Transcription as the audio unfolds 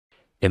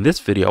In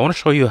this video, I want to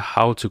show you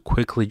how to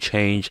quickly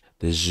change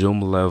the zoom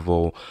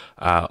level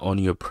on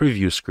your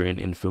preview screen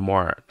in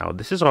Filmora. Now,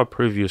 this is our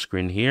preview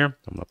screen here.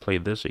 I'm going to play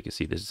this so you can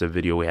see this is a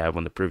video we have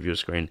on the preview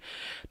screen.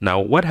 Now,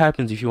 what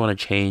happens if you want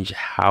to change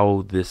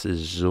how this is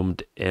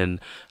zoomed in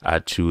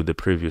to the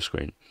preview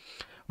screen?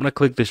 I'm going to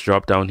click this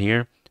drop down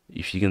here.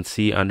 If you can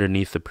see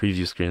underneath the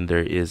preview screen, there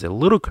is a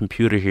little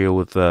computer here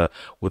with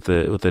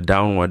a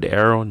downward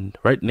arrow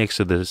right next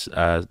to this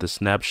the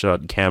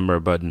snapshot camera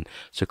button.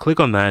 So click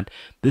on that.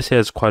 This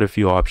has quite a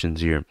few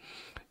options here.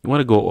 You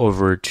want to go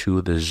over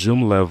to the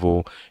zoom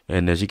level,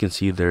 and as you can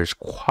see, there's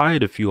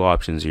quite a few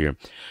options here.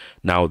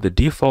 Now, the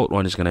default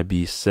one is going to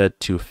be set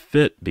to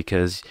fit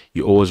because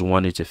you always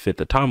want it to fit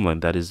the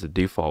timeline. That is the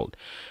default.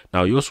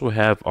 Now, you also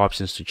have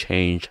options to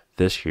change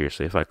this here.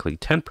 So if I click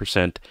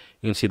 10%,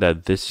 you can see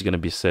that this is going to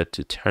be set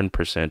to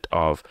 10%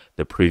 of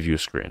the preview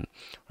screen,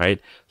 right?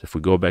 So if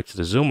we go back to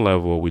the zoom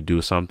level, we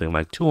do something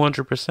like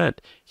 200%. You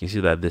can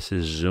see that this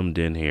is zoomed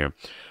in here.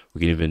 We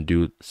can even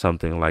do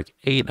something like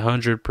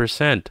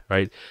 800%,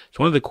 right? So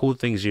one of the cool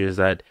things here is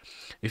that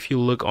if you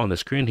look on the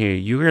screen here,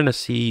 you're going to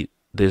see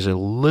there's a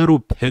little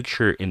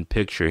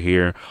picture-in-picture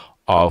here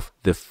of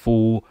the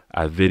full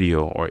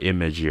video or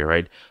image here,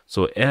 right?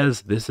 So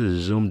as this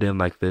is zoomed in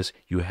like this,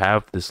 you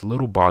have this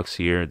little box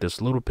here,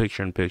 this little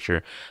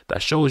picture-in-picture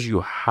that shows you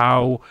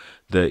how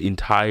the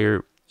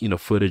entire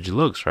footage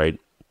looks, right?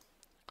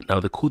 Now,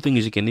 the cool thing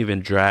is you can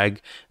even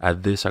drag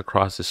this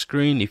across the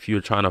screen if you're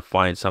trying to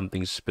find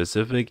something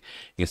specific.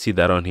 You can see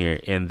that on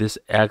here, and this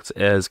acts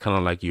as kind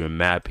of like your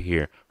map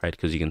here, right?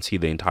 Because you can see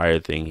the entire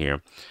thing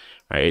here,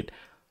 right?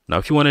 Now,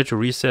 if you wanted to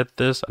reset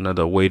this,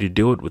 another way to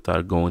do it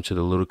without going to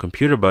the little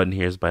computer button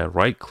here is by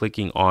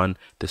right-clicking on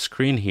the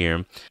screen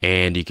here,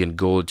 and you can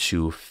go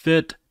to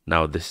fit.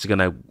 Now, this is going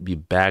to be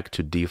back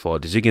to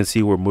default. As you can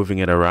see, we're moving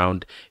it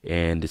around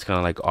and it's kind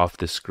of like off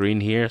the screen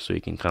here. So you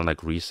can kind of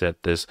like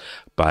reset this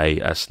by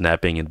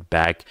snapping it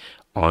back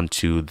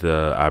onto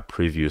the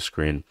preview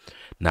screen.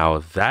 Now,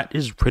 that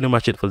is pretty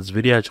much it for this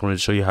video. I just wanted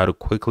to show you how to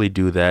quickly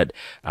do that.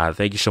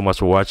 Thank you so much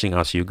for watching.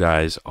 I'll see you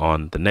guys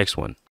on the next one.